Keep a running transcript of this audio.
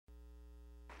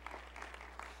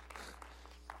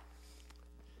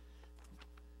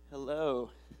Hello.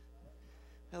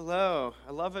 Hello.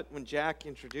 I love it when Jack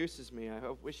introduces me.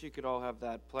 Wish you could all have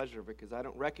that pleasure because I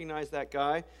don't recognize that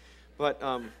guy, but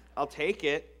I'll take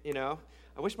it, I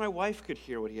wish my wife could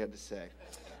hear what he had to say.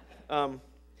 I'm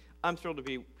thrilled to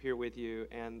be here with you,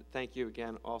 and thank you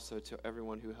again also to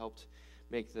everyone who helped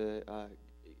make the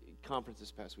conference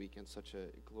this past weekend such a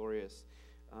glorious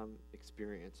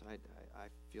experience. I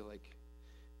feel like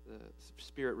the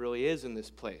Spirit really is in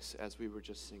this place, as we were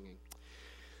just singing.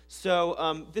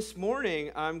 So this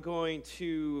morning, I'm going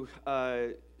to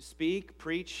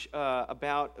preach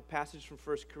about a passage from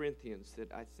 1 Corinthians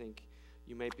that I think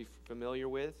you may be familiar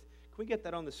with. Can we get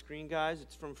that on the screen, guys?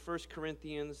 It's from 1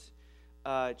 Corinthians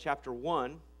chapter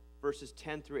 1, verses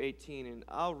 10 through 18, and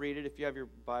I'll read it. If you have your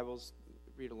Bibles,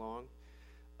 read along.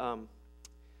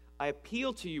 I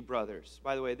appeal to you, brothers.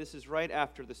 By the way, this is right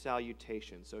after the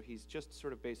salutation, so he's just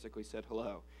sort of basically said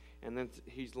hello, and then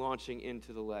he's launching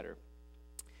into the letter.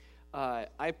 I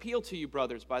appeal to you,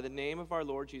 brothers, by the name of our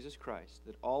Lord Jesus Christ,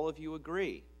 that all of you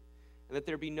agree, and that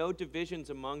there be no divisions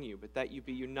among you, but that you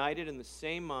be united in the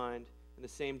same mind and the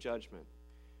same judgment.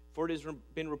 For it has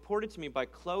been reported to me by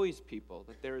Chloe's people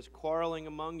that there is quarreling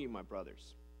among you, my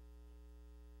brothers.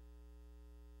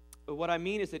 But what I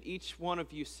mean is that each one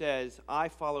of you says, I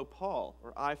follow Paul,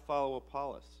 or I follow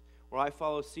Apollos, or I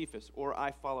follow Cephas, or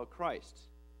I follow Christ.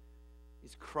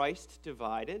 Is Christ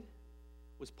divided?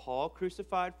 Was Paul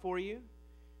crucified for you?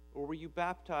 Or were you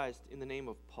baptized in the name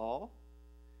of Paul?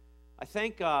 I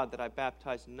thank God that I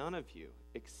baptized none of you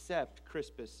except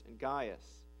Crispus and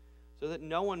Gaius, so that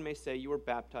no one may say you were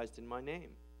baptized in my name.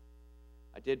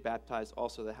 I did baptize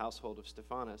also the household of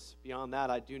Stephanas. Beyond that,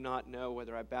 I do not know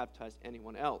whether I baptized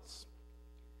anyone else.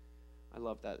 I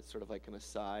love that. It's sort of like an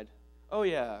aside. Oh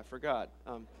yeah, I forgot.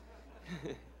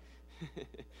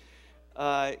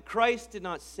 Christ did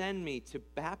not send me to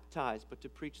baptize, but to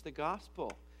preach the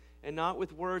gospel, and not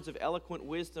with words of eloquent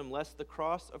wisdom, lest the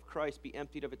cross of Christ be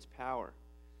emptied of its power.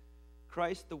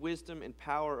 Christ, the wisdom and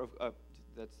power of,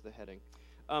 that's the heading.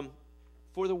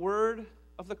 For the word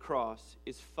of the cross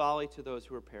is folly to those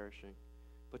who are perishing,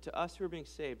 but to us who are being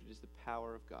saved, it is the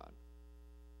power of God.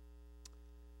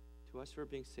 To us who are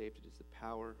being saved, it is the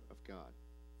power of God.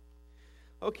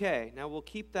 Okay, now we'll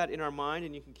keep that in our mind,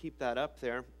 and you can keep that up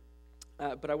there.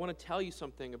 But I want to tell you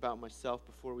something about myself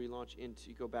before we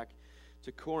go back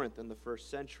to Corinth in the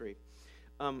first century.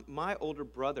 My older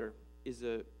brother is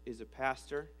a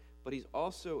pastor, but he's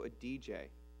also a DJ.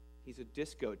 He's a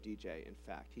disco DJ, in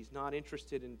fact. He's not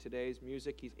interested in today's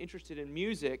music. He's interested in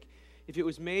music if it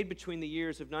was made between the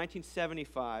years of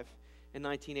 1975 and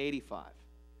 1985.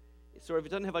 So if it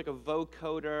doesn't have like a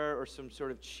vocoder or some sort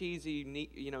of cheesy,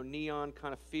 neon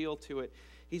kind of feel to it,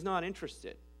 he's not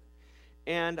interested.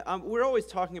 And we're always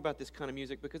talking about this kind of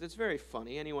music because it's very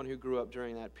funny. Anyone who grew up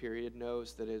during that period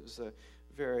knows that it was a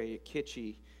very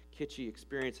kitschy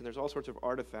experience, and there's all sorts of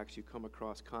artifacts you come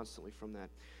across constantly from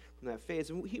that phase.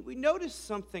 And we noticed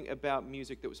something about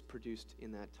music that was produced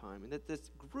in that time, and that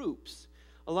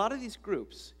a lot of these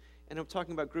groups, and I'm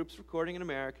talking about groups recording in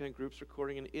America and groups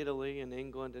recording in Italy and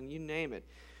England and you name it,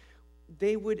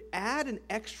 they would add an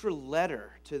extra letter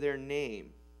to their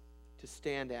name to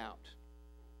stand out.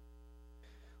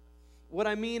 What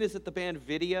I mean is that the band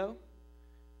Video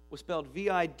was spelled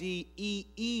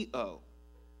V-I-D-E-E-O.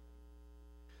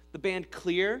 The band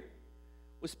Clear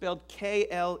was spelled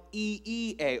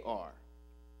K-L-E-E-A-R.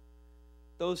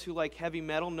 Those who like heavy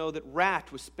metal know that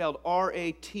Rat was spelled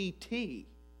R-A-T-T.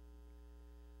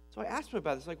 So I asked him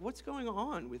about this, what's going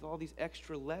on with all these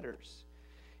extra letters?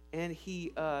 And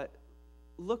he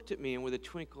looked at me, and with a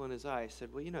twinkle in his eye, said,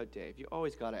 well, Dave, you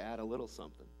always got to add a little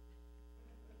something.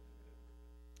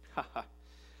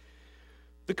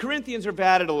 The Corinthians have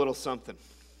added a little something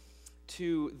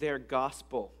to their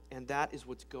gospel, and that is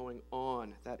what's going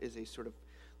on. That is a sort of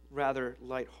rather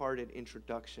lighthearted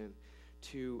introduction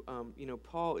to,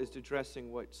 Paul is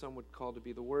addressing what some would call to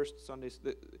be the worst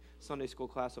Sunday school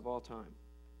class of all time,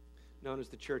 known as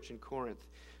the church in Corinth.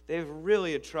 They have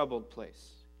really a troubled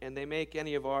place, and they make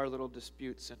any of our little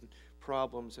disputes and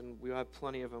problems, and we have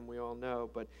plenty of them, we all know,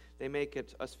 but they make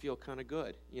us feel kind of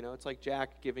good. It's like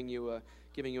Jack giving you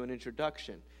an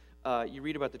introduction. You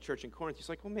read about the church in Corinth, you're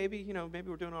like, well, maybe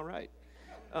we're doing all right.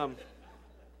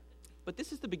 But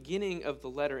this is the beginning of the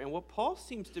letter, and what Paul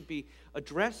seems to be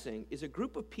addressing is a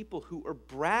group of people who are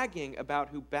bragging about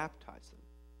who baptized them.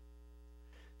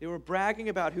 They were bragging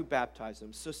about who baptized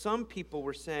them. So some people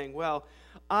were saying, well,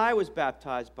 I was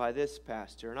baptized by this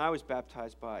pastor, and I was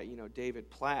baptized by, David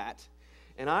Platt,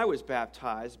 and I was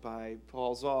baptized by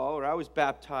Paul Zahl, or I was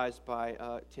baptized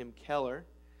by Tim Keller.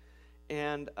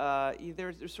 And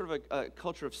there's sort of a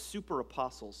culture of super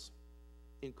apostles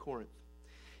in Corinth.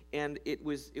 And it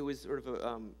was sort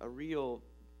of a real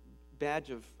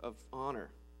badge of honor.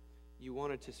 You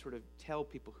wanted to sort of tell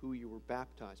people who you were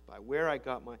baptized by, where I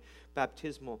got my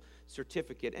baptismal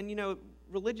certificate. And,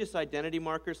 religious identity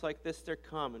markers like this, they're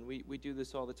common. We do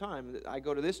this all the time. I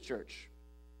go to this church,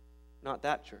 not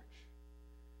that church.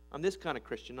 I'm this kind of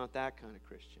Christian, not that kind of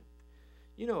Christian.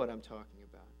 You know what I'm talking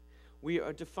about. We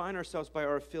define ourselves by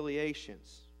our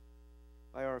affiliations.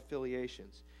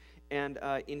 And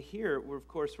in here,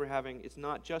 we're having, it's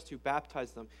not just who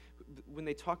baptized them. When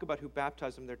they talk about who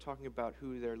baptized them, they're talking about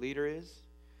who their leader is.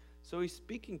 So he's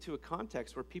speaking to a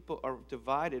context where people are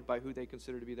divided by who they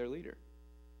consider to be their leader.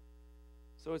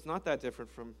 So it's not that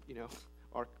different from,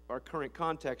 our current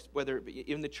context, whether it be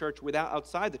in the church,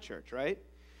 outside the church, right?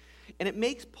 And it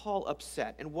makes Paul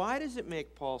upset. And why does it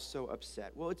make Paul so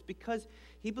upset? Well, it's because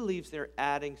he believes they're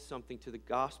adding something to the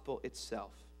gospel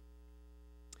itself.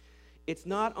 It's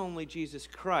not only Jesus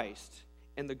Christ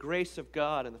and the grace of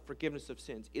God and the forgiveness of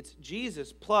sins. It's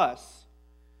Jesus plus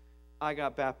I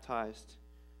got baptized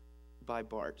by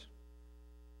Bart.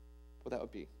 Well,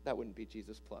 that wouldn't be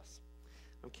Jesus plus.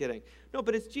 I'm kidding. No,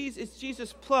 but it's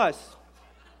Jesus plus.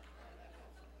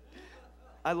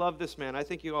 I love this man. I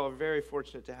think you all are very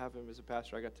fortunate to have him as a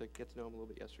pastor. I got to get to know him a little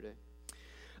bit yesterday.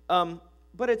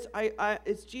 But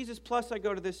it's Jesus plus I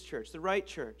go to this church, the right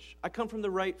church. I come from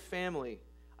the right family.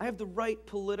 I have the right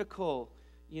political,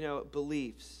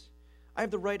 beliefs. I have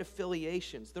the right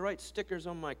affiliations, the right stickers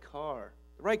on my car,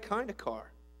 the right kind of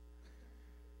car.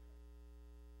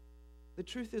 The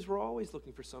truth is we're always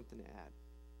looking for something to add.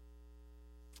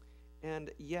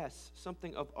 And yes,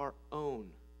 something of our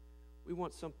own. We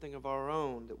want something of our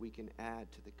own that we can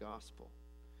add to the gospel.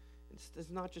 It's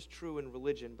not just true in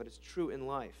religion, but it's true in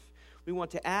life. We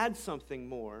want to add something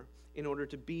more in order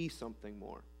to be something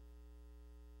more.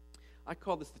 I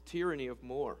call this the tyranny of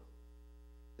more.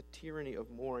 The tyranny of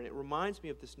more. And it reminds me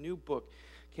of this new book,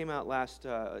 came out last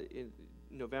in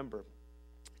November,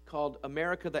 called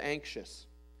America the Anxious,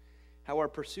 How Our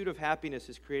Pursuit of Happiness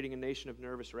is Creating a Nation of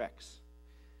Nervous Wrecks.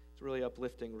 It's a really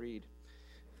uplifting read.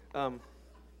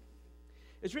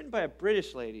 It's written by a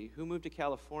British lady who moved to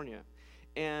California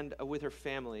and with her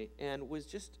family and was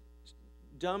just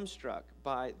dumbstruck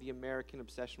by the American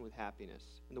obsession with happiness,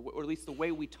 or at least the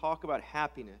way we talk about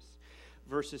happiness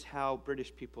versus how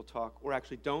British people talk, or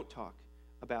actually don't talk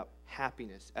about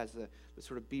happiness as the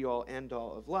sort of be-all,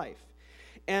 end-all of life.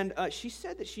 And she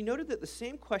said that she noted that the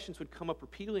same questions would come up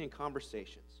repeatedly in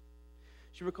conversations.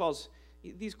 She recalls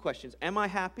these questions. Am I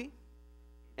happy?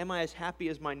 Am I as happy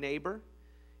as my neighbor?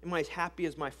 Am I as happy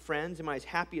as my friends? Am I as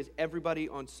happy as everybody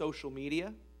on social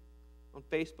media, on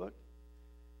Facebook?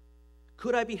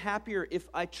 Could I be happier if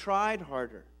I tried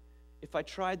harder? If I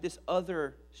tried this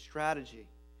other strategy?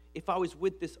 If I was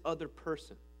with this other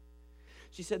person?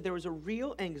 She said there was a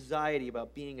real anxiety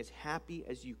about being as happy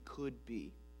as you could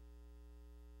be.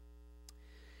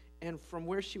 And from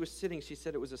where she was sitting, she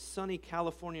said it was a sunny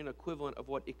Californian equivalent of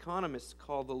what economists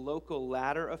call the local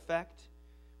ladder effect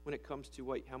when it comes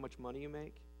to how much money you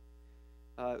make.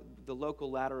 The local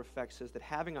ladder effect says that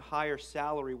having a higher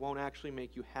salary won't actually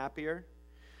make you happier,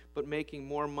 but making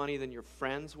more money than your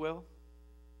friends will.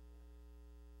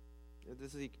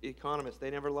 This is economists. They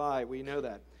never lie. We know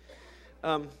that.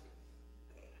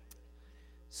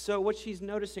 So what she's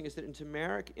noticing is that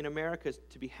in America,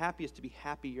 to be happy is to be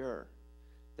happier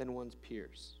than one's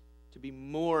peers, to be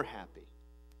more happy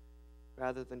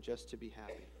rather than just to be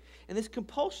happy. And this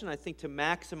compulsion, I think, to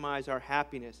maximize our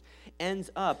happiness ends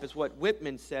up, as what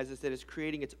Whitman says, is that it's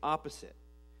creating its opposite.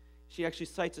 She actually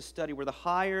cites a study where the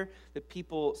higher that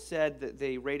people said that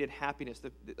they rated happiness,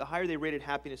 the higher they rated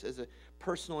happiness as a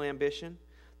personal ambition,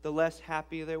 the less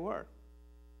happy they were.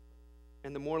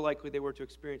 And the more likely they were to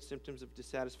experience symptoms of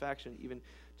dissatisfaction, even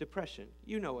depression.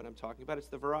 You know what I'm talking about. It's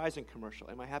the Verizon commercial.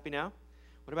 Am I happy now?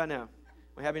 What about now?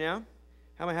 Am I happy now?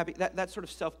 How am I happy? That sort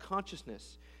of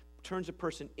self-consciousness turns a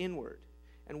person inward.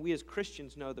 And we as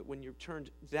Christians know that when you're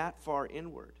turned that far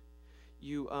inward,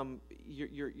 you're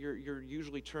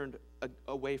usually turned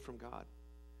away from God.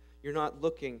 You're not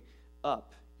looking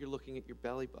up. You're looking at your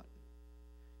belly button.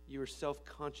 You are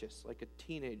self-conscious, like a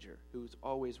teenager who's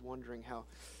always wondering how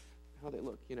they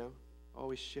look,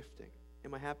 always shifting.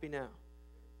 Am I happy now?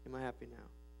 Am I happy now?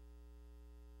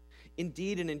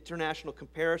 Indeed, an international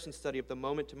comparison study of the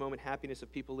moment-to-moment happiness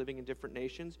of people living in different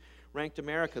nations ranked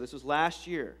America, this was last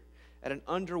year, at an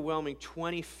underwhelming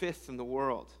 25th in the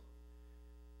world.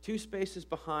 2 spaces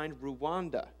behind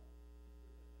Rwanda,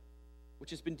 which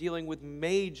has been dealing with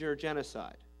major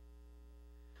genocide.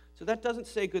 So that doesn't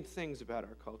say good things about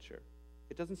our culture.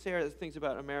 It doesn't say things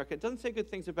about America. It doesn't say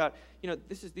good things about,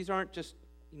 these aren't just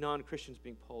non-Christians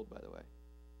being polled, by the way.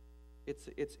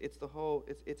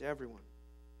 It's everyone.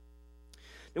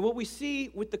 Now, what we see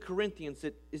with the Corinthians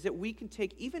is that we can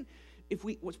take, even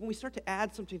when we start to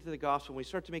add something to the gospel, when we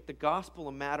start to make the gospel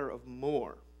a matter of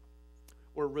more,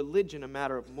 or religion a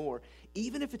matter of more,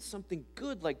 even if it's something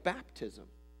good like baptism.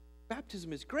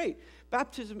 Baptism is great.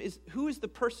 Baptism is, who is the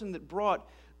person that brought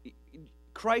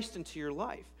Christ into your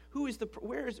life? Where's the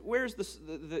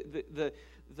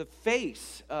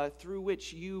face through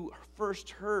which you first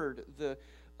heard the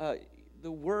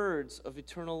words of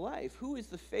eternal life? Who is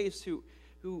the face who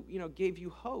gave you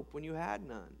hope when you had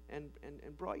none and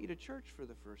brought you to church for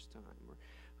the first time? Or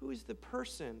who is the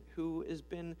person who has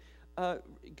been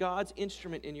God's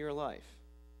instrument in your life?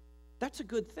 That's a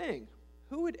good thing.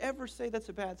 Who would ever say that's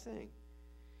a bad thing?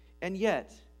 And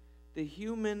yet, the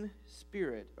human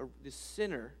spirit, or the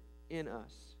sinner in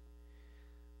us,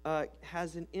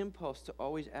 has an impulse to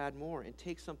always add more and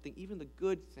take something, even the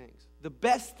good things, the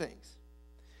best things,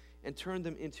 and turn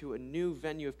them into a new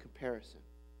venue of comparison.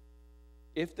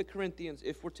 If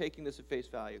we're taking this at face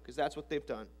value, because that's what they've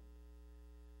done,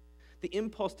 the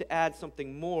impulse to add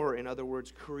something more, in other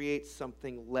words, creates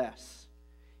something less.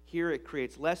 Here it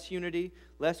creates less unity,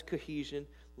 less cohesion,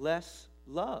 less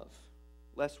love,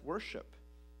 less worship.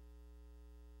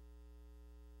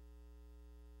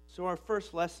 So our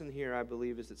first lesson here, I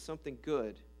believe, is that something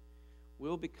good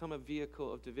will become a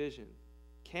vehicle of division,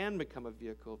 can become a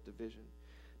vehicle of division,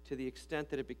 to the extent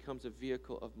that it becomes a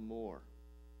vehicle of more.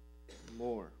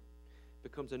 More.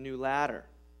 Becomes a new ladder.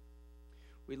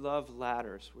 We love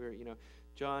ladders.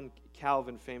 John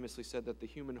Calvin famously said that the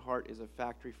human heart is a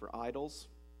factory for idols.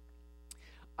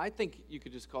 I think you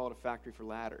could just call it a factory for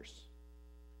ladders.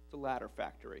 It's a ladder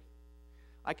factory.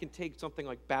 I can take something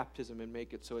like baptism and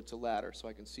make it so it's a ladder, so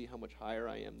I can see how much higher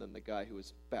I am than the guy who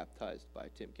was baptized by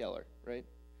Tim Keller, right?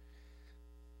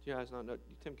 Do you guys not know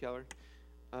Tim Keller?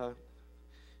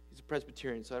 He's a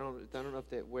Presbyterian, so I don't know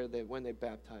if when they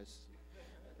baptize.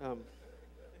 You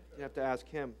have to ask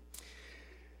him.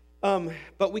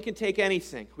 But we can take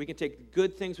anything. We can take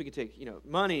good things. We can take,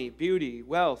 money, beauty,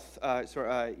 wealth,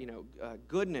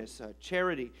 goodness,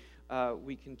 charity.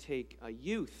 We can take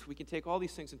youth. We can take all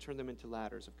these things and turn them into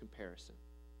ladders of comparison.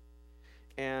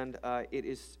 And it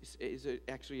is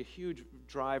actually a huge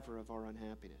driver of our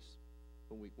unhappiness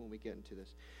when we get into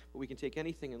this. But we can take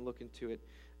anything and look into it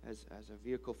as a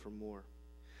vehicle for more.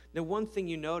 Now, one thing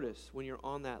you notice when you're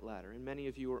on that ladder, and many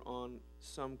of you are on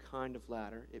some kind of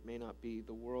ladder. It may not be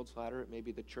the world's ladder. It may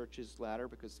be the church's ladder,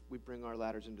 because we bring our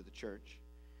ladders into the church,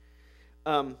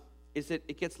 is that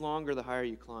it gets longer the higher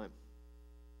you climb.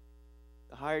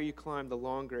 The higher you climb, the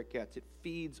longer it gets. It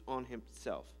feeds on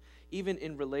himself. Even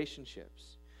in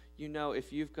relationships.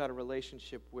 If you've got a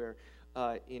relationship where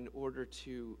in order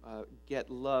to get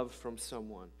love from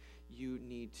someone, you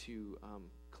need to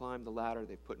climb the ladder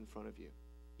they've put in front of you.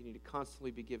 You need to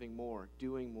constantly be giving more,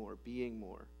 doing more, being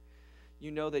more. You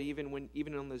know that even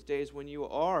on those days when you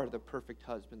are the perfect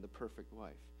husband, the perfect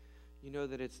wife, you know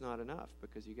that it's not enough,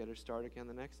 because you got to start again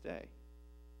the next day.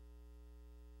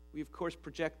 We, of course,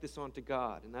 project this onto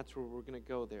God, and that's where we're going to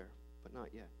go there, but not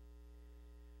yet.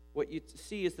 What you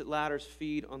see is that ladders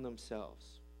feed on themselves,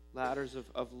 ladders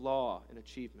of law and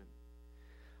achievement.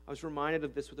 I was reminded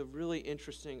of this with a really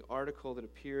interesting article that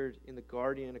appeared in The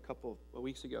Guardian a couple of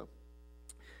weeks ago.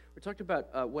 We talked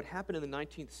about what happened in the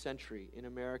 19th century in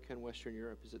America and Western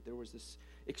Europe, is that there was this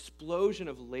explosion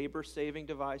of labor-saving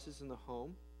devices in the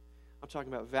home. I'm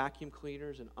talking about vacuum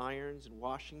cleaners and irons and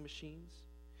washing machines.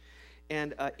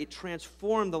 And it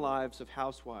transformed the lives of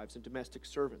housewives and domestic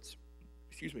servants.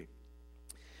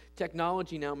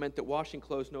 Technology now meant that washing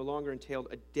clothes no longer entailed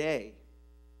a day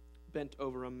bent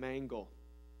over a mangle.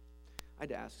 I had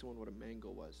to ask someone what a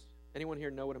mangle was. Anyone here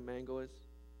know what a mangle is?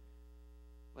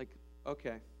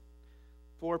 Okay.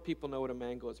 4 people know what a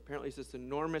mangle is. Apparently it's this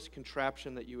enormous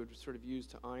contraption that you would sort of use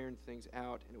to iron things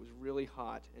out, and it was really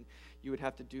hot, and you would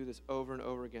have to do this over and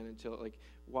over again until,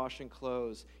 washing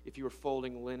clothes, if you were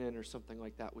folding linen or something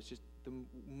like that, was just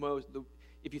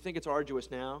if you think it's arduous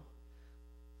now,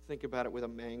 think about it with a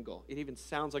mangle. It even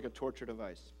sounds like a torture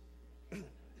device.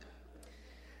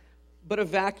 But a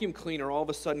vacuum cleaner all of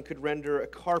a sudden could render a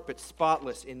carpet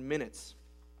spotless in minutes.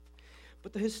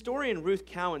 But the historian Ruth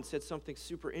Cowan said something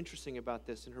super interesting about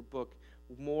this in her book,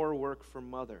 More Work for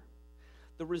Mother.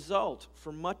 The result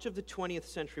for much of the 20th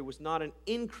century was not an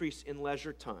increase in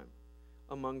leisure time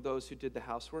among those who did the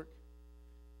housework,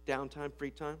 downtime, free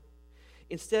time.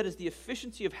 Instead, as the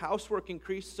efficiency of housework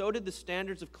increased, so did the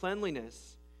standards of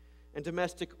cleanliness and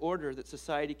domestic order that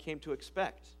society came to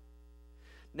expect.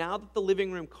 Now that the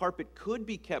living room carpet could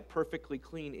be kept perfectly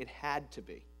clean, it had to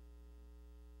be.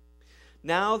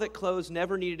 Now that clothes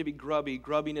never needed to be grubby,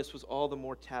 grubbiness was all the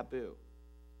more taboo.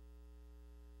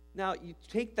 Now, you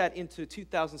take that into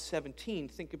 2017,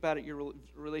 think about it, your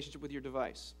relationship with your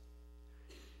device.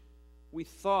 We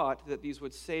thought that these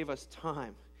would save us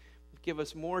time, give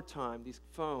us more time, these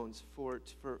phones, for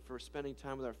spending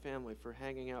time with our family, for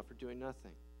hanging out, for doing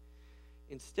nothing.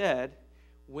 Instead,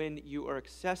 when you are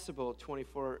accessible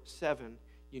 24/7,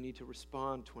 you need to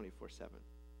respond 24/7.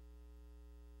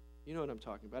 You know what I'm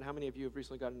talking about. How many of you have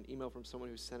recently gotten an email from someone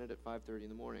who sent it at 5:30 in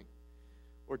the morning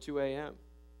or 2 a.m.?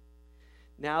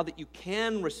 Now that you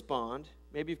can respond,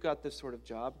 maybe you've got this sort of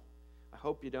job. I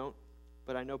hope you don't,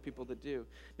 but I know people that do.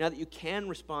 Now that you can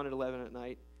respond at 11 at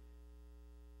night,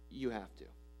 you have to.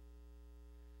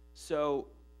 So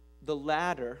the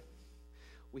ladders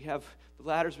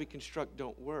we construct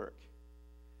don't work.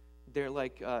 They're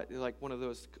like one of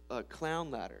those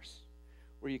clown ladders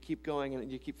where you keep going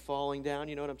and you keep falling down.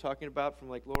 You know what I'm talking about, from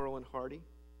like Laurel and Hardy?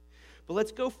 But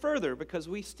let's go further, because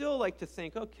we still like to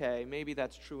think, okay, maybe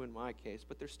that's true in my case,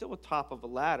 but there's still a top of a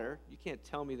ladder. You can't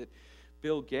tell me that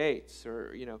Bill Gates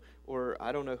or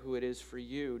I don't know who it is for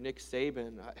you, Nick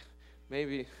Saban,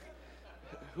 maybe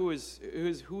who is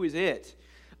it?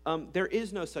 There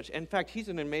is no such. In fact, he's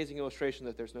an amazing illustration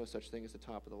that there's no such thing as the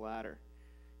top of the ladder.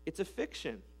 It's a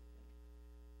fiction.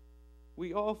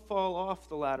 We all fall off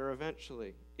the ladder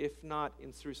eventually, if not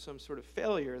through some sort of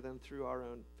failure, then through our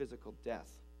own physical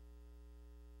death.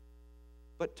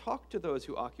 But talk to those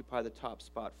who occupy the top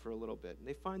spot for a little bit, and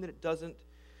they find that it doesn't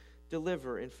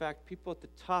deliver. In fact, people at the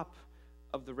top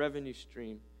of the revenue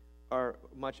stream are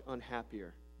much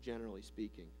unhappier, generally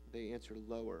speaking. They answer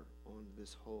lower on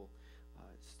this whole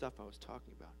stuff I was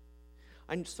talking about.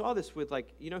 I saw this with,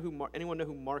 anyone know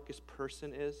who Marcus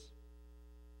Persson is?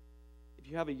 If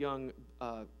you have a young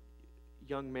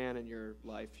man in your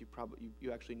life,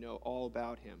 you actually know all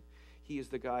about him. He is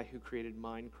the guy who created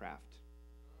Minecraft.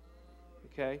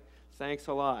 Okay? Thanks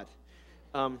a lot.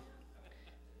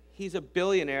 He's a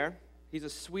billionaire. He's a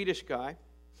Swedish guy.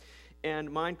 And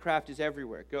Minecraft is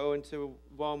everywhere. Go into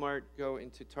Walmart, go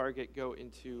into Target, go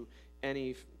into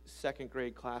any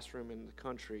second-grade classroom in the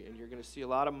country, and you're going to see a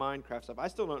lot of Minecraft stuff. I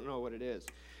still don't know what it is,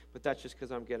 but that's just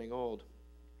because I'm getting old.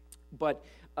 But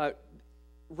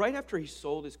right after he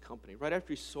sold his company, right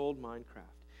after he sold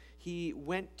Minecraft, he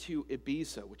went to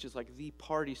Ibiza, which is like the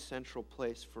party central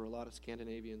place for a lot of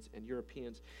Scandinavians and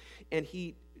Europeans, and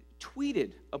he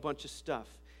tweeted a bunch of stuff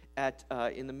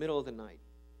in the middle of the night.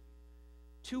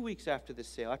 2 weeks after this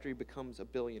sale, after he becomes a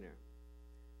billionaire,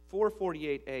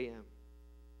 4:48 a.m.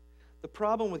 The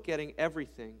problem with getting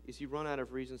everything is you run out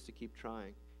of reasons to keep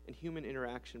trying, and human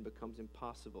interaction becomes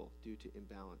impossible due to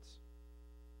imbalance.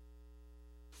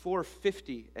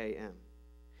 4:50 a.m.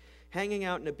 Hanging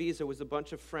out in Ibiza with a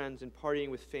bunch of friends and partying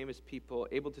with famous people,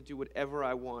 able to do whatever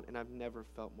I want, and I've never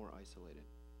felt more isolated.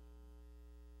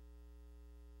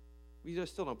 We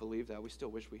just still don't believe that. We still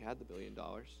wish we had the $1 billion.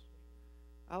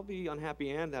 I'll be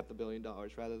unhappy and have the $1 billion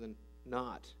rather than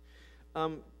not.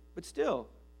 But still,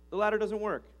 the ladder doesn't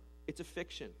work. It's a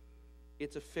fiction.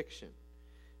 It's a fiction.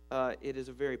 It is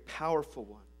a very powerful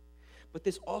one. But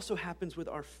this also happens with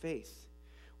our faith.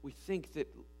 We think that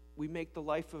we make the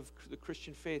life of the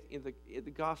Christian faith in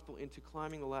the gospel into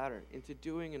climbing the ladder, into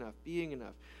doing enough, being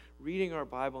enough, reading our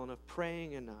Bible enough,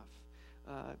 praying enough,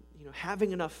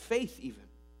 having enough faith even.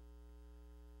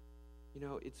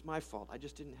 It's my fault. I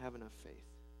just didn't have enough faith.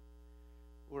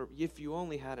 Or if you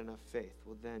only had enough faith,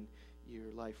 well, then your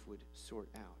life would sort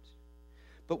out.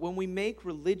 But when we make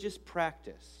religious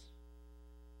practice,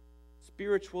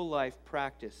 spiritual life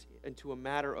practice, into a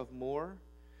matter of more,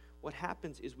 what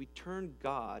happens is we turn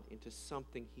God into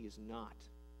something he is not.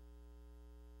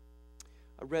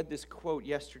 I read this quote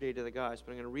yesterday to the guys,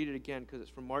 but I'm going to read it again because it's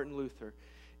from Martin Luther,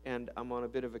 and I'm on a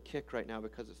bit of a kick right now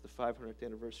because it's the 500th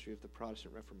anniversary of the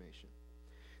Protestant Reformation.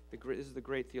 This is the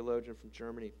great theologian from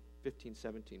Germany,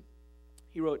 1517.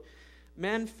 He wrote,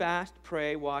 "Men fast,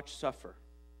 pray, watch, suffer.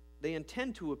 They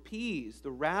intend to appease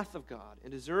the wrath of God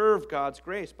and deserve God's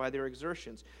grace by their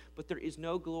exertions, but there is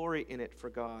no glory in it for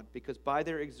God, because by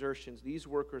their exertions these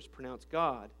workers pronounce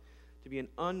God to be an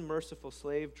unmerciful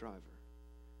slave driver,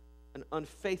 an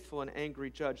unfaithful and angry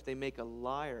judge. They make a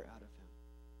liar out of him."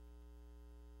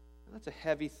 Now, that's a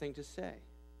heavy thing to say.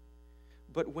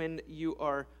 But when you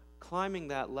are climbing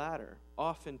that ladder,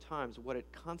 oftentimes what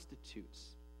it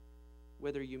constitutes,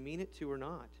 whether you mean it to or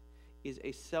not, is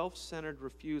a self-centered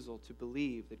refusal to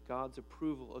believe that God's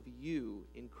approval of you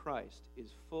in Christ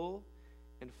is full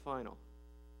and final.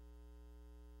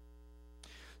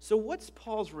 So what's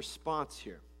Paul's response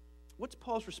here? What's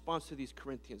Paul's response to these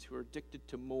Corinthians who are addicted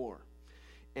to more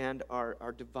and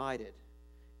are divided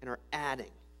and are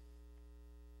adding?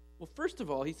 Well, first of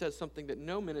all, he says something that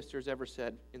no minister has ever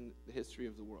said in the history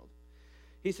of the world.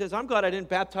 He says, I'm glad I didn't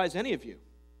baptize any of you.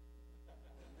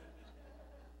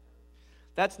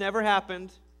 That's never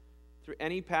happened through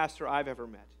any pastor I've ever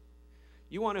met.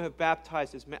 You want to have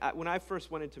baptized as when I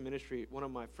first went into ministry, one of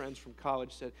my friends from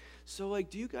college said, so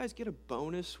do you guys get a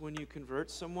bonus when you convert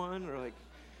someone? Or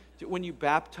when you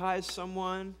baptize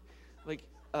someone?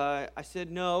 I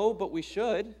said, no, but we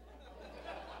should.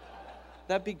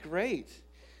 That'd be great.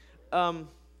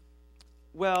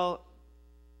 Well,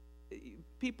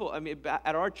 people,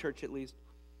 at our church at least,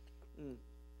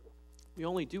 we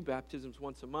only do baptisms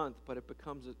once a month, but it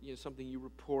becomes something you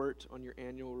report on your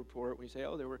annual report when you say,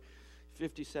 there were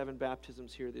 57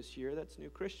 baptisms here this year. That's new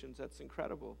Christians. That's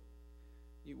incredible.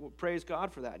 You praise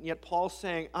God for that. And yet Paul's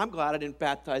saying, I'm glad I didn't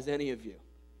baptize any of you.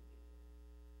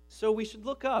 So we should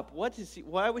look up.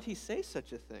 Why would he say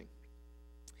such a thing?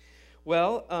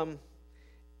 Well,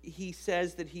 he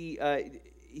says that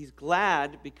he's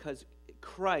glad because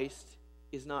Christ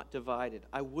is not divided.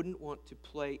 I wouldn't want to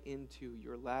play into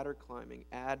your ladder climbing,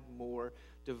 add more,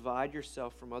 divide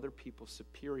yourself from other people's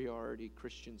superiority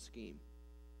Christian scheme.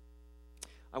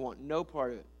 I want no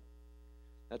part of it.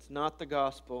 That's not the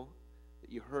gospel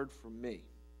that you heard from me.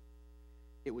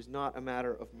 It was not a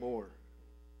matter of more.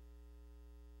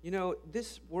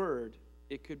 This word,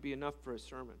 it could be enough for a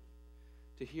sermon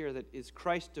to hear that is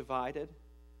Christ divided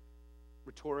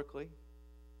rhetorically,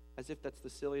 as if that's the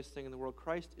silliest thing in the world.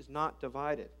 Christ is not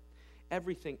divided.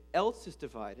 Everything else is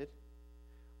divided.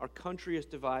 Our country is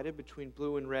divided between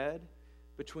blue and red,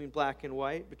 between black and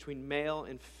white, between male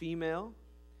and female.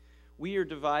 We are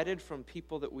divided from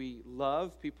people that we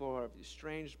love, people who are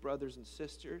estranged brothers and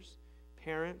sisters,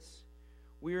 parents.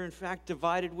 We are in fact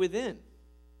divided within.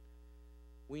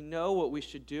 We know what we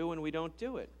should do and we don't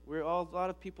do it. A lot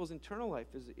of people's internal life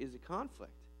is a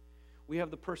conflict. We have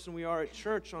the person we are at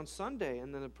church on Sunday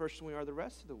and then the person we are the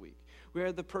rest of the week. We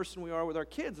have the person we are with our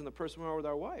kids and the person we are with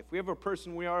our wife. We have a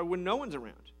person we are when no one's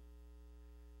around.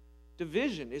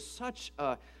 Division is such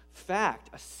a fact,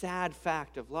 a sad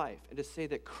fact of life. And to say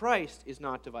that Christ is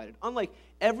not divided, unlike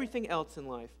everything else in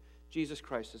life, Jesus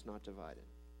Christ is not divided.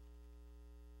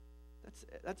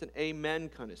 That's an amen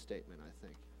kind of statement, I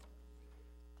think.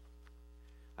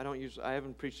 I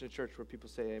haven't preached in a church where people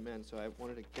say amen, so I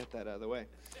wanted to get that out of the way.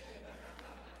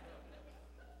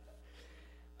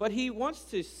 But he wants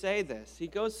to say this. He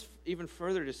goes even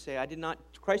further to say,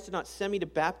 Christ did not send me to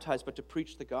baptize, but to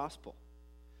preach the gospel.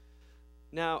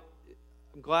 Now,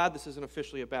 I'm glad this isn't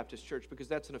officially a Baptist church because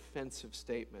that's an offensive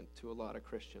statement to a lot of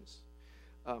Christians.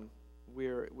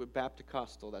 We're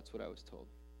Baptist-costal, that's what I was told.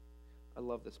 I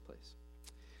love this place.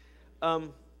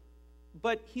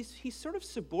 But he's sort of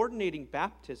subordinating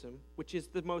baptism, which is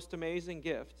the most amazing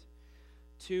gift,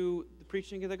 to the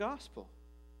preaching of the gospel.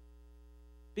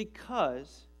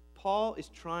 Because Paul is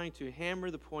trying to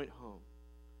hammer the point home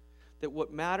that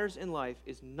what matters in life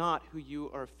is not who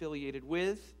you are affiliated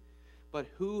with, but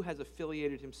who has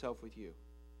affiliated himself with you.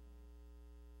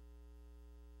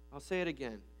 I'll say it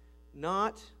again.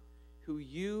 Not who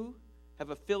you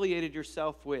have affiliated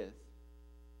yourself with,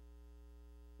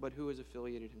 but who has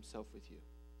affiliated himself with you.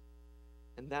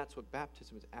 And that's what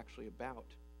baptism is actually about.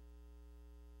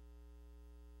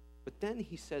 But then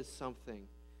he says something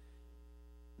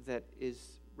that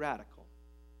is radical,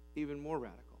 even more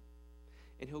radical.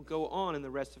 And he'll go on in the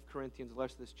rest of Corinthians, the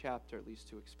rest of this chapter at least,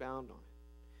 to expound on it.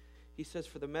 He says,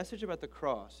 for the message about the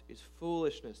cross is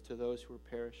foolishness to those who are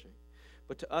perishing,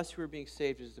 but to us who are being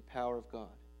saved is the power of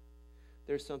God.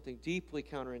 There's something deeply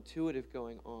counterintuitive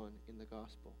going on in the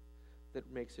gospel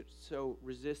that makes it so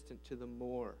resistant to the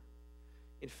more.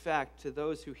 In fact, to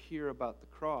those who hear about the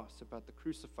cross, about the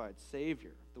crucified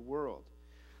Savior of the world,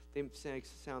 they say it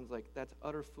sounds like that's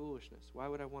utter foolishness. Why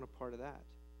would I want a part of that?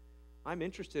 I'm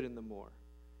interested in the more.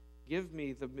 Give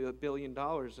me the $1 billion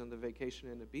on the vacation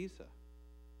in Ibiza.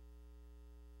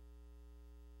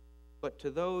 But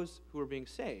to those who are being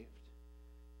saved,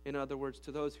 in other words,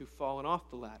 to those who've fallen off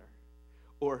the ladder,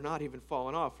 or not even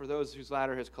fallen off, for those whose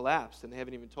ladder has collapsed and they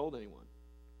haven't even told anyone.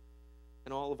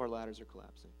 And all of our ladders are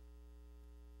collapsing.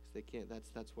 Because they can't.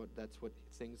 That's what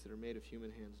things that are made of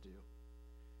human hands do.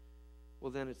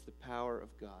 Well, then it's the power of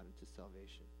God into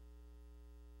salvation.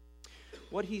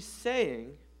 What he's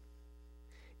saying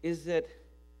is that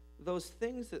those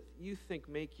things that you think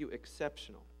make you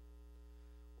exceptional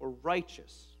or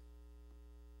righteous,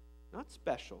 not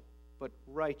special, but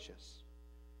righteous,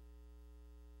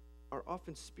 are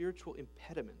often spiritual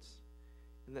impediments,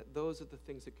 and that those are the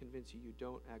things that convince you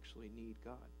don't actually need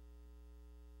God.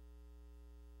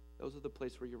 Those are the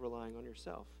places where you're relying on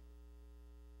yourself.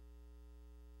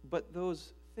 But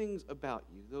those things about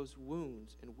you, those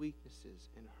wounds and weaknesses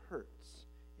and hurts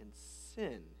and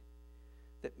sin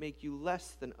that make you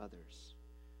less than others,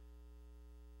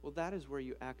 well, that is where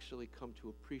you actually come to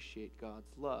appreciate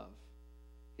God's love,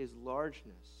 his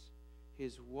largeness,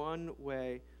 his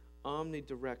one-way,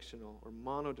 omnidirectional or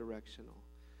monodirectional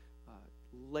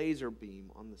laser beam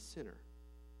on the sinner.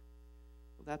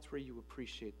 Well, that's where you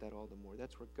appreciate that all the more.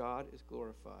 That's where God is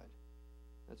glorified.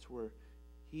 That's where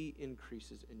he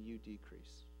increases and you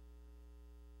decrease.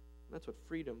 And that's what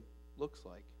freedom looks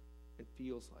like and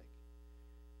feels like.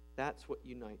 That's what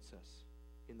unites us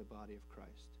in the body of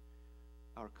Christ.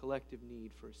 Our collective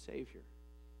need for a Savior.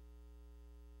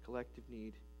 Collective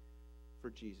need for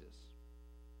Jesus.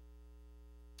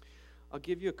 I'll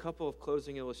give you a couple of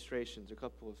closing illustrations, a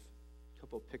couple of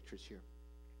pictures here.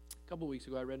 A couple of weeks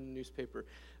ago, I read in the newspaper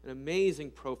an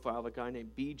amazing profile of a guy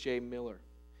named B.J. Miller.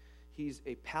 He's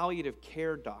a palliative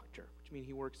care doctor, which means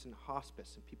he works in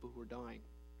hospice and people who are dying,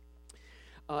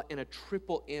 and a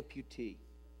triple amputee.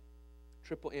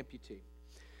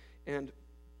 And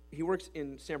he works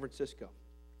in San Francisco.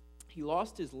 He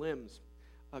lost his limbs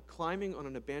climbing on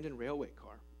an abandoned railway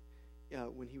car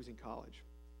when he was in college.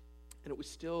 And it was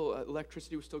still,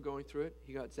 electricity was still going through it.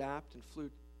 He got zapped and flew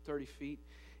 30 feet.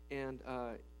 And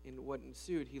in what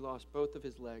ensued, he lost both of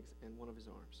his legs and one of his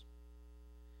arms.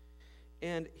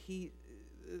 And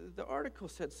the article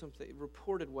said something,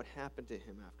 reported what happened to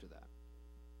him after that.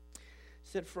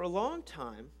 Said for a long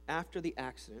time after the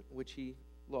accident, which he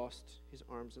lost his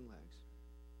arm and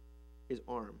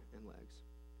legs,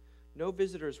 no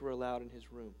visitors were allowed in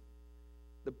his room.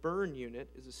 The burn unit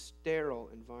is a sterile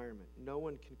environment. No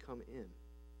one can come in.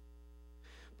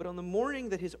 But on the morning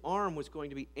that his arm was going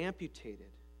to be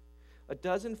amputated, a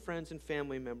dozen friends and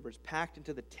family members packed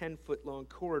into the 10-foot-long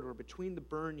corridor between the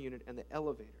burn unit and the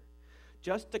elevator,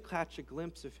 just to catch a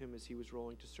glimpse of him as he was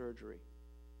rolling to surgery.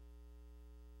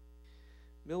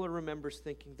 Miller remembers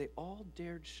thinking, they all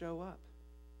dared show up.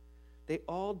 They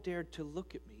all dared to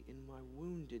look at me in my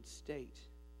wounded state.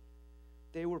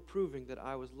 They were proving that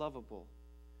I was lovable,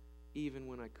 even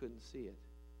when I couldn't see it.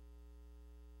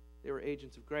 They were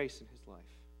agents of grace in his life.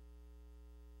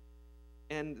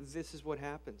 And this is what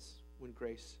happens when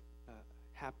grace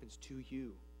happens to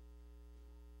you.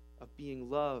 Of being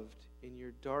loved in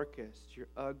your darkest, your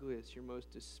ugliest, your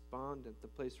most despondent, the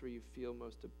place where you feel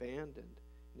most abandoned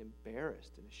and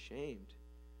embarrassed and ashamed.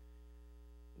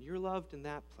 And you're loved in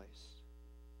that place,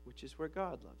 which is where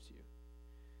God loves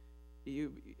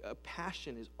you. A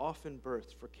passion is often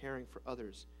birthed for caring for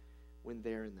others when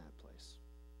they're in that place.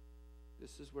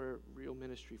 This is where real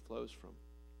ministry flows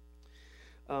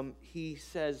from. He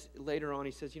says, later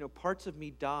on, parts of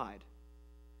me died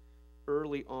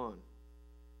early on.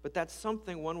 But that's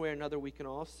something, one way or another, we can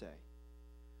all say.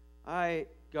 I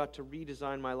got to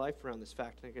redesign my life around this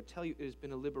fact, and I can tell you it has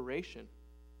been a liberation.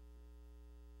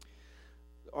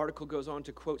 The article goes on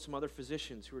to quote some other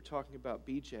physicians who were talking about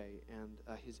BJ and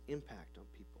his impact on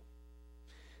people.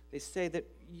 They say that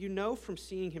you know from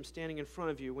seeing him standing in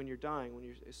front of you when you're dying, when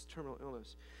it's terminal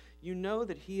illness, you know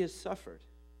that he has suffered.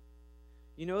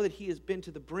 You know that he has been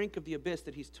to the brink of the abyss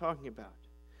that he's talking about.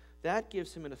 That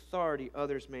gives him an authority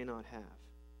others may not have.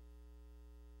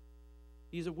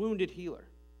 He's a wounded healer.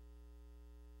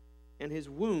 And his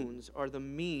wounds are the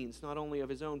means not only of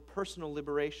his own personal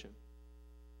liberation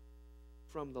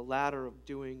from the ladder of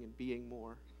doing and being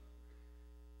more,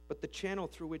 but the channel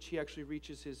through which he actually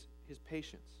reaches his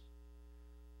patients.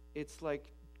 It's like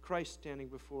Christ standing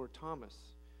before Thomas.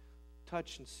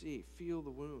 Touch and see, feel the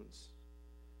wounds.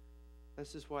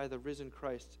 This is why the risen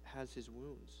Christ has his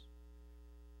wounds.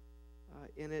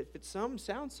 And if it sounds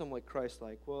somewhat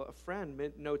Christ-like, well, a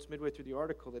friend notes midway through the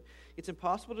article that it's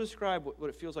impossible to describe what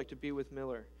it feels like to be with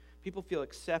Miller. People feel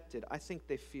accepted. I think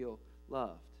they feel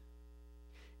loved.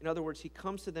 In other words, he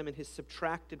comes to them in his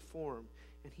subtracted form,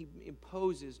 and he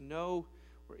imposes no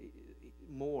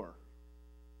more.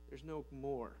 There's no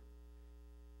more.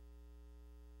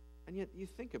 And yet you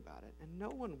think about it, and no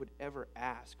one would ever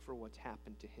ask for what's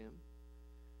happened to him.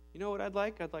 You know what I'd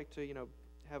like? I'd like to,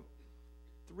 have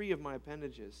 3 of my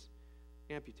appendages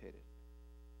amputated.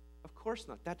 Of course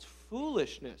not. That's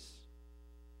foolishness.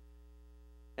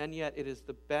 And yet it is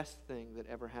the best thing that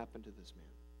ever happened to this man.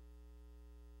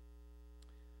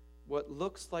 What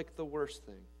looks like the worst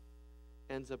thing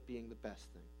ends up being the best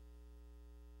thing.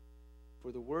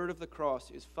 For the word of the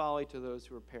cross is folly to those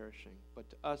who are perishing, but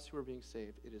to us who are being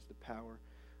saved, it is the power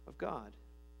of God.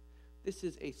 This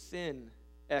is a thin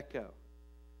echo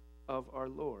of our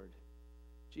Lord,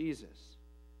 Jesus,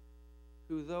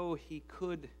 who though he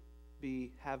could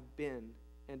be, have been,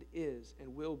 and is,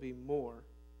 and will be more,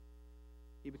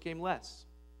 he became less.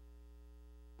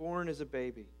 born as a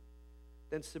baby,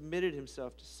 then submitted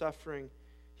himself to suffering,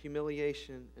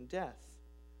 humiliation, and death.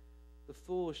 The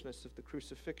foolishness of the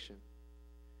crucifixion,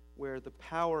 where the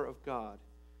power of God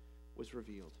was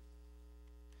revealed.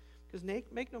 Because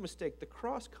make no mistake, the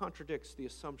cross contradicts the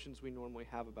assumptions we normally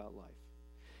have about life.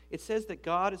 It says that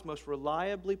God is most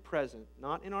reliably present,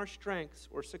 not in our strengths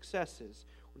or successes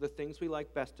or the things we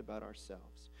like best about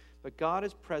ourselves, but God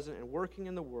is present and working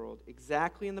in the world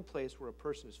exactly in the place where a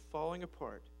person is falling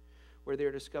apart, where they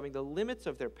are discovering the limits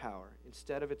of their power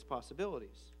instead of its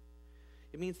possibilities.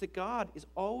 It means that God is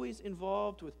always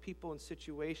involved with people and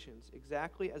situations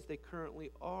exactly as they currently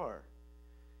are,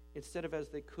 instead of as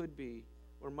they could be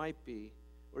or might be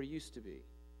or used to be.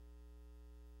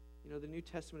 You know, the New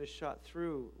Testament is shot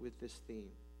through with this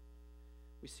theme.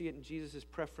 We see it in Jesus'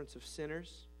 preference of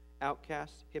sinners,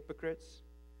 outcasts, hypocrites,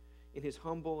 in his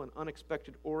humble and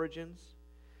unexpected origins,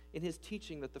 in his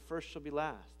teaching that the first shall be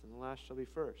last and the last shall be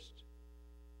first.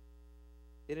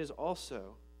 It is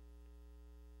also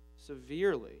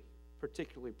severely,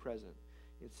 particularly present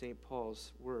in St.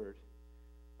 Paul's word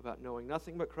about knowing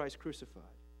nothing but Christ crucified,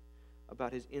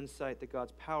 about his insight that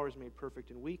God's power is made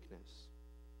perfect in weakness.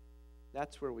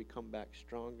 That's where we come back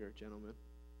stronger, gentlemen.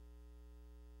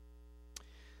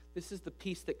 This is the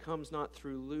peace that comes not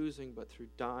through losing, but through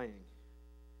dying,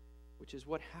 which is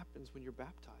what happens when you're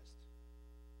baptized.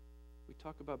 We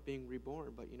talk about being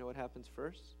reborn, but you know what happens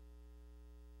first?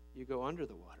 You go under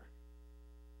the water.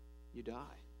 You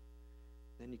die.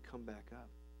 Then you come back up.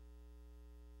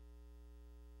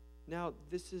 Now,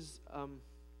 this is...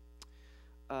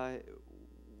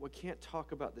 we can't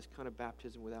talk about this kind of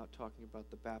baptism without talking about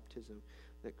the baptism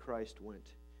that Christ went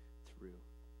through.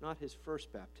 Not his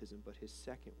first baptism, but his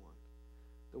second one.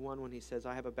 The one when he says,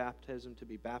 I have a baptism to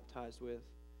be baptized with,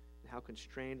 and how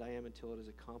constrained I am until it is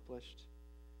accomplished.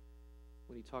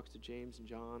 When he talks to James and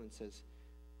John and says,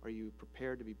 are you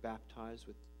prepared to be baptized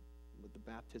with the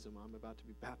baptism I'm about to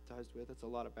be baptized with? That's a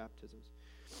lot of baptisms.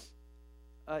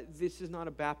 This is not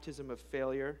a baptism of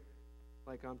failure,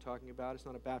 like I'm talking about. It's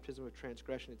not a baptism of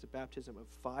transgression. It's a baptism of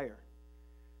fire.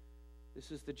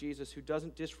 This is the Jesus who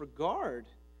doesn't disregard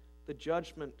the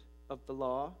judgment of the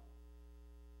law,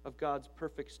 of God's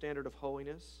perfect standard of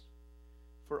holiness.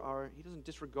 He doesn't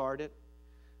disregard it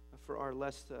for our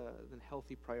less than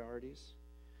healthy priorities,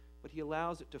 but he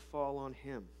allows it to fall on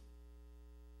him.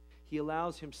 He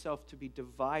allows himself to be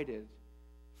divided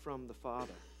from the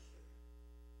Father.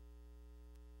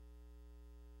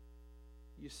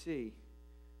 You see,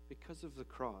 because of the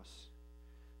cross,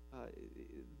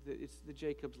 it's the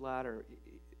Jacob's ladder.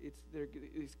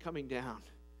 It's coming down,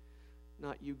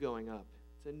 not you going up.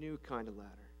 It's a new kind of ladder.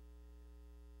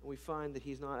 And we find that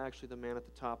he's not actually the man at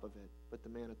the top of it, but the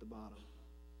man at the bottom.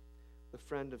 The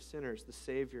friend of sinners, the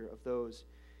Savior of those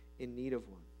in need of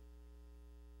one.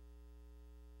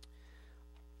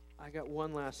 I got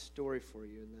one last story for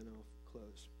you, and then I'll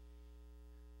close.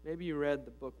 Maybe you read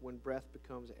the book When Breath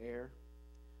Becomes Air,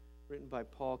 written by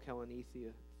Paul Kalanithi,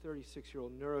 a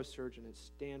 36-year-old neurosurgeon at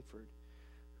Stanford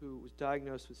who was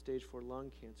diagnosed with stage 4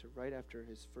 lung cancer right after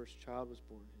his first child was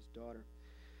born, his daughter.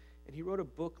 And he wrote a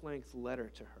book-length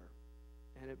letter to her,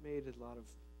 and it made a lot of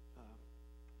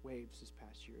waves this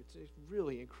past year. It's a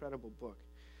really incredible book,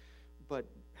 but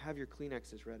have your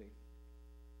Kleenexes ready.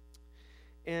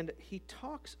 And he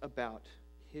talks about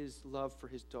his love for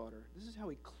his daughter. This is how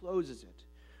he closes it.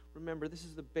 Remember, this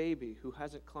is the baby who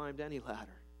hasn't climbed any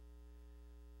ladder,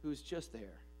 who's just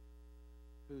there.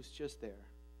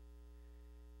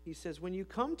 He says, when you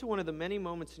come to one of the many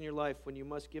moments in your life when you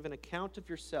must give an account of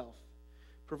yourself,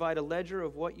 provide a ledger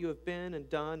of what you have been and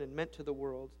done and meant to the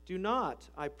world, do not,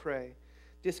 I pray,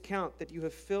 discount that you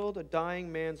have filled a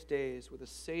dying man's days with a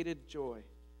sated joy,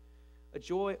 a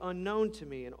joy unknown to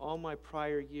me in all my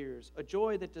prior years, a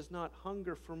joy that does not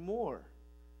hunger for more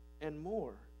and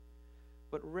more,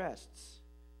 but rests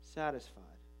satisfied.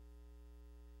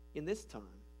 In this time,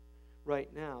 right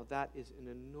now, that is an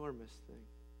enormous thing.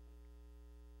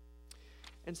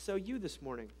 And so you this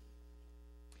morning,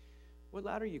 what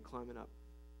ladder are you climbing up?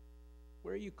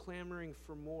 Where are you clamoring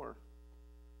for more?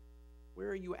 Where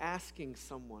are you asking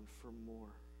someone for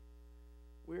more?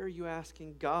 Where are you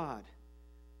asking God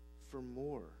for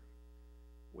more?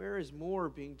 Where is more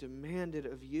being demanded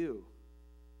of you?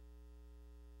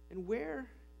 And where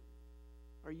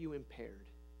are you impaired?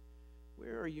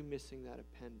 Where are you missing that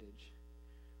appendage?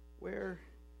 Where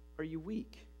are you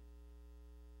weak?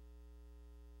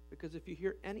 Because if you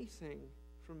hear anything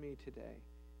from me today,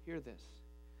 hear this.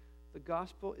 The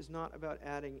gospel is not about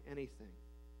adding anything,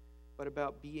 but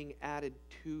about being added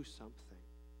to something.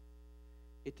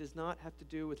 It does not have to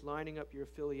do with lining up your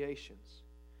affiliations,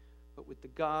 but with the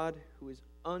God who is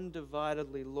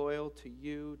undividedly loyal to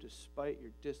you despite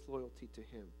your disloyalty to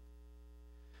him,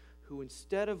 who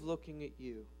instead of looking at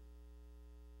you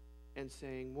and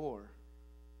saying more,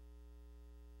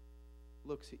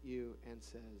 looks at you and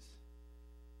says,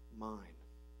 mine.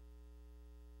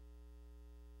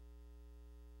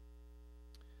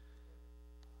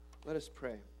 Let us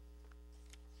pray.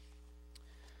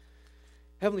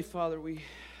 Heavenly Father, we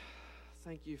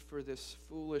thank you for this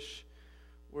foolish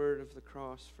word of the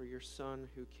cross, for your Son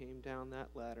who came down that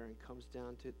ladder and comes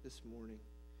down to it this morning.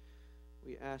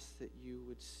 We ask that you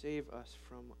would save us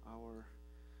from our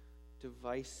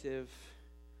divisive,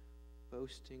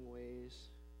 boasting ways,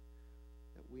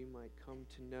 that we might come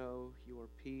to know your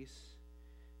peace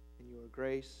and your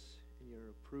grace and your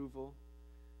approval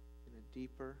in a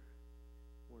deeper,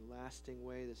 more lasting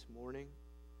way this morning.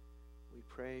 We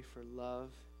pray for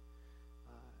love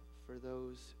for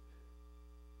those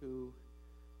who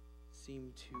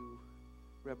seem to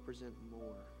represent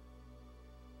more.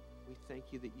 We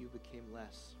thank you that you became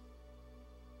less,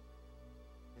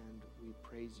 and we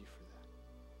praise you for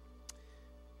that.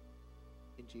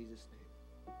 In Jesus' name,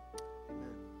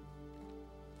 amen.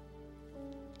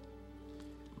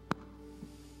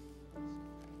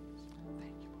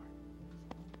 Thank you, Bart.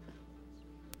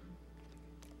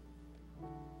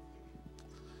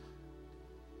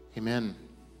 Amen.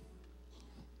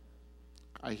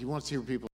 He wants to hear people.